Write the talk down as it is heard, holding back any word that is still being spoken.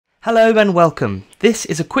Hello and welcome. This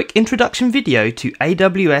is a quick introduction video to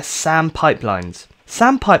AWS SAM Pipelines.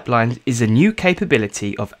 SAM Pipelines is a new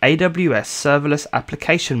capability of AWS Serverless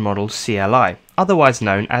Application Model CLI, otherwise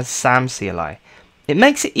known as SAM CLI. It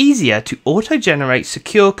makes it easier to auto-generate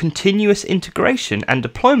secure continuous integration and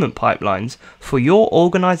deployment pipelines for your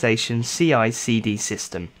organization's CI/CD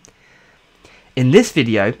system. In this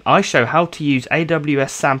video, I show how to use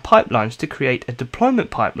AWS SAM Pipelines to create a deployment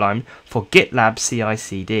pipeline for GitLab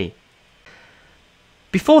CI/CD.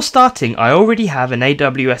 Before starting, I already have an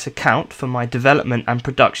AWS account for my development and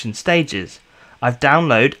production stages. I've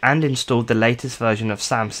downloaded and installed the latest version of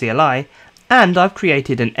SAM CLI, and I've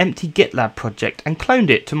created an empty GitLab project and cloned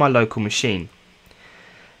it to my local machine.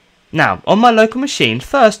 Now, on my local machine,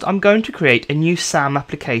 first I'm going to create a new SAM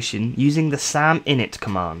application using the SAM init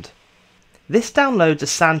command. This downloads a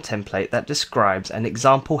SAM template that describes an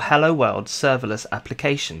example Hello World serverless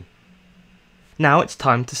application. Now it's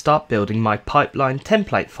time to start building my pipeline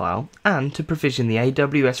template file and to provision the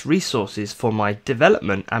AWS resources for my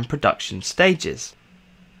development and production stages.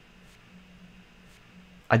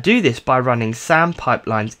 I do this by running SAM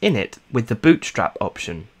Pipelines init with the bootstrap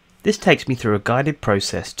option. This takes me through a guided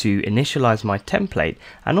process to initialize my template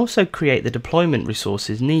and also create the deployment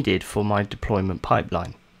resources needed for my deployment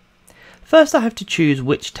pipeline. First, I have to choose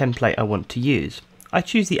which template I want to use. I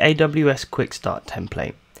choose the AWS Quick Start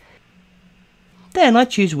template. Then I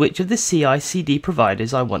choose which of the CI/CD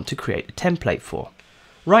providers I want to create a template for.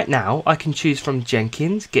 Right now, I can choose from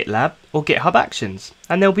Jenkins, GitLab, or GitHub Actions,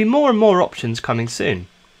 and there will be more and more options coming soon.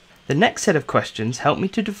 The next set of questions help me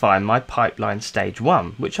to define my pipeline stage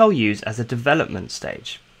 1, which I'll use as a development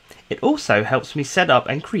stage. It also helps me set up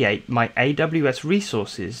and create my AWS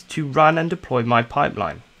resources to run and deploy my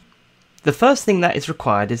pipeline. The first thing that is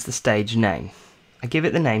required is the stage name. I give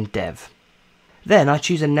it the name dev. Then I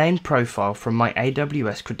choose a name profile from my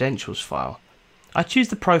AWS credentials file. I choose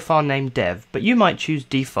the profile name dev, but you might choose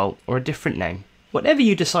default or a different name. Whatever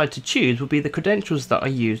you decide to choose will be the credentials that I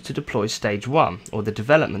use to deploy stage 1, or the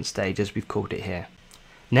development stage as we've called it here.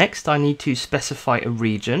 Next, I need to specify a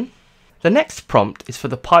region. The next prompt is for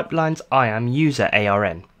the pipeline's IAM user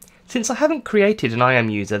ARN. Since I haven't created an IAM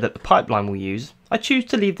user that the pipeline will use, I choose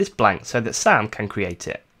to leave this blank so that SAM can create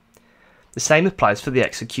it. The same applies for the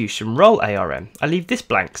execution role ARN. I leave this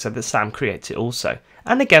blank so that SAM creates it also,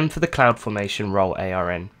 and again for the CloudFormation role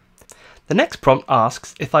ARN. The next prompt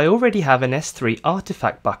asks if I already have an S3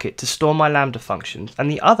 artifact bucket to store my Lambda functions and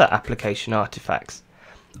the other application artifacts.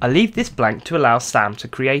 I leave this blank to allow SAM to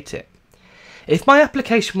create it. If my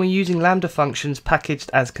application were using Lambda functions packaged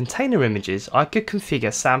as container images, I could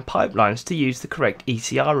configure SAM pipelines to use the correct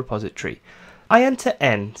ECR repository. I enter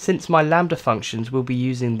N since my Lambda functions will be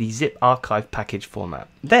using the zip archive package format.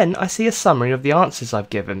 Then I see a summary of the answers I've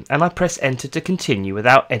given and I press enter to continue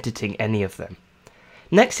without editing any of them.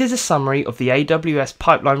 Next is a summary of the AWS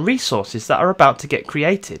pipeline resources that are about to get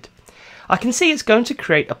created. I can see it's going to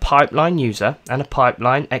create a pipeline user and a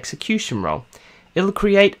pipeline execution role. It'll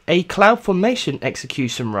create a CloudFormation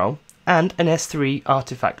execution role and an S3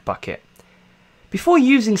 artifact bucket. Before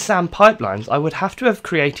using SAM pipelines, I would have to have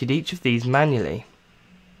created each of these manually.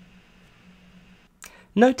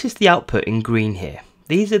 Notice the output in green here.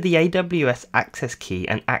 These are the AWS access key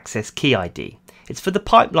and access key ID. It's for the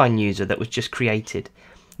pipeline user that was just created.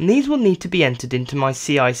 And these will need to be entered into my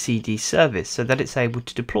CI/CD service so that it's able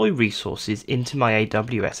to deploy resources into my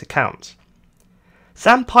AWS accounts.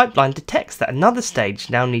 SAM Pipeline detects that another stage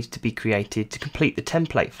now needs to be created to complete the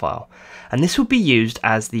template file, and this will be used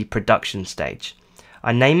as the production stage.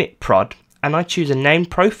 I name it prod, and I choose a name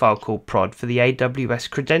profile called prod for the AWS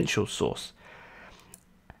credential source,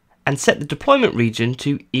 and set the deployment region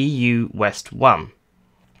to EU West 1.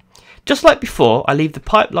 Just like before, I leave the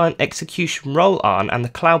pipeline execution role on and the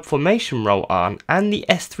CloudFormation role on and the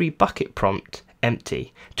S3 bucket prompt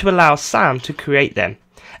empty to allow SAM to create them.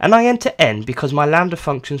 And I enter N because my Lambda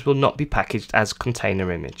functions will not be packaged as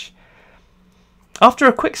container image. After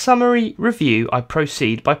a quick summary review, I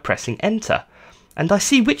proceed by pressing enter, and I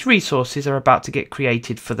see which resources are about to get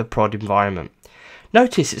created for the prod environment.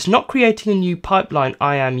 Notice it's not creating a new pipeline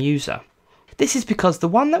IAM user. This is because the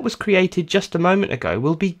one that was created just a moment ago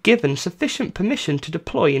will be given sufficient permission to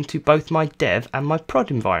deploy into both my dev and my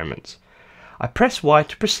prod environments. I press Y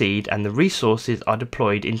to proceed and the resources are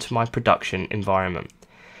deployed into my production environment.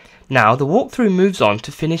 Now the walkthrough moves on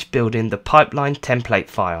to finish building the pipeline template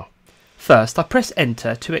file. First, I press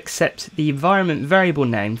enter to accept the environment variable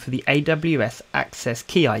name for the AWS access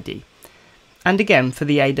key ID, and again for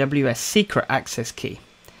the AWS secret access key.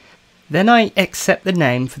 Then I accept the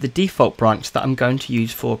name for the default branch that I'm going to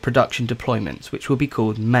use for production deployments, which will be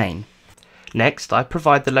called main. Next, I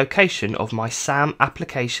provide the location of my SAM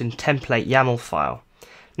application template YAML file.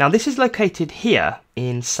 Now this is located here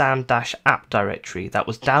in sam-app directory that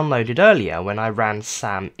was downloaded earlier when I ran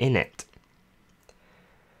SAM init.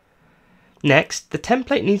 Next, the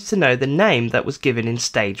template needs to know the name that was given in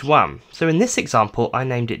stage 1. So in this example, I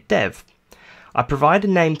named it dev. I provide a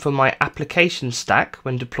name for my application stack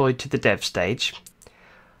when deployed to the dev stage.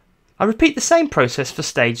 I repeat the same process for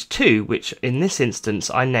stage 2, which in this instance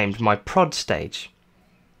I named my prod stage.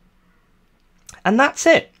 And that's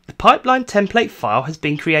it. The pipeline template file has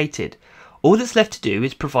been created. All that's left to do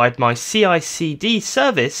is provide my CI/CD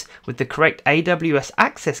service with the correct AWS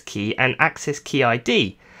access key and access key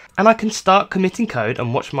ID, and I can start committing code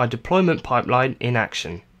and watch my deployment pipeline in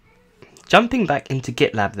action. Jumping back into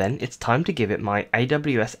GitLab then, it's time to give it my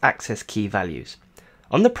AWS access key values.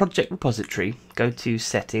 On the project repository, go to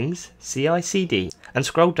Settings, CI/CD, and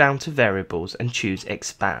scroll down to Variables and choose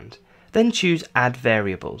Expand. Then choose Add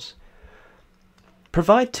Variables.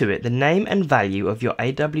 Provide to it the name and value of your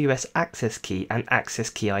AWS access key and access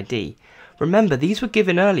key ID. Remember, these were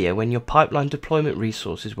given earlier when your pipeline deployment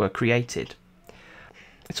resources were created.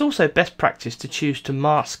 It's also best practice to choose to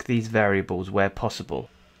mask these variables where possible.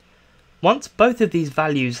 Once both of these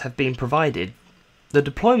values have been provided, the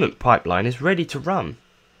deployment pipeline is ready to run.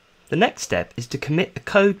 The next step is to commit the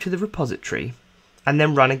code to the repository and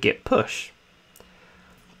then run a git push.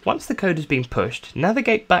 Once the code has been pushed,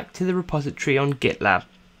 navigate back to the repository on GitLab.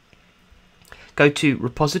 Go to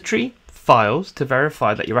Repository, Files to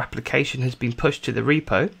verify that your application has been pushed to the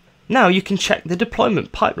repo. Now you can check the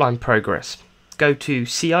deployment pipeline progress. Go to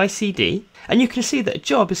CI/CD and you can see that a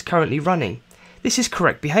job is currently running. This is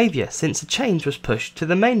correct behavior since a change was pushed to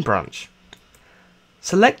the main branch.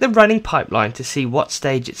 Select the running pipeline to see what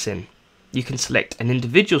stage it's in. You can select an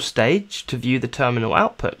individual stage to view the terminal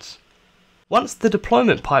outputs. Once the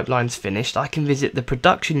deployment pipeline is finished, I can visit the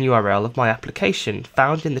production URL of my application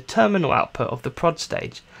found in the terminal output of the prod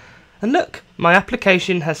stage. And look, my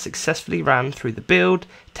application has successfully ran through the build,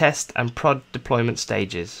 test and prod deployment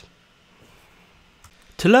stages.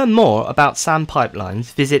 To learn more about SAM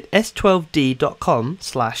pipelines, visit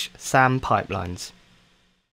s12d.com/SAM pipelines.